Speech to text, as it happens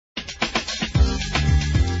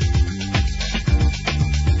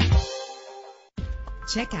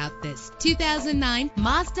Check out this 2009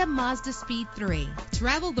 Mazda MAZDASPEED3.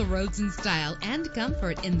 Travel the roads in style and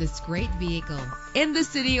comfort in this great vehicle. In the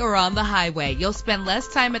city or on the highway, you'll spend less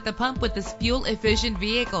time at the pump with this fuel-efficient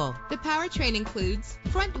vehicle. The powertrain includes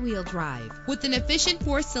front-wheel drive with an efficient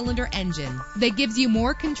 4-cylinder engine that gives you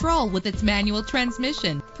more control with its manual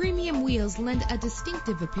transmission. Premium wheels lend a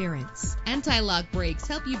distinctive appearance. Anti-lock brakes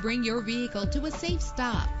help you bring your vehicle to a safe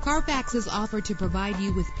stop. Carfax is offered to provide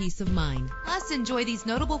you with peace of mind. Plus, enjoy these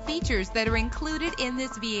notable features that are included in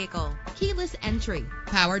this vehicle: keyless entry,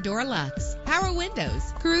 power door locks, power windows,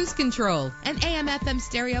 cruise control, an AM/FM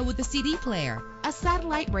stereo with a CD player, a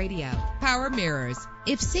satellite radio, power mirrors.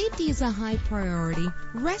 If safety is a high priority,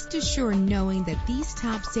 rest assured knowing that these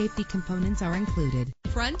top safety components are included: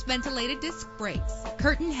 front ventilated disc brakes,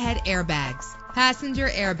 curtain head airbags, passenger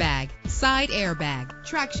airbag, side airbag,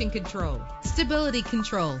 traction control, stability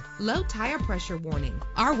control, low tire pressure warning.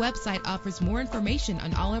 Our website offers more information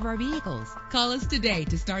on all of our vehicles. Call us today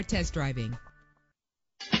to start test driving.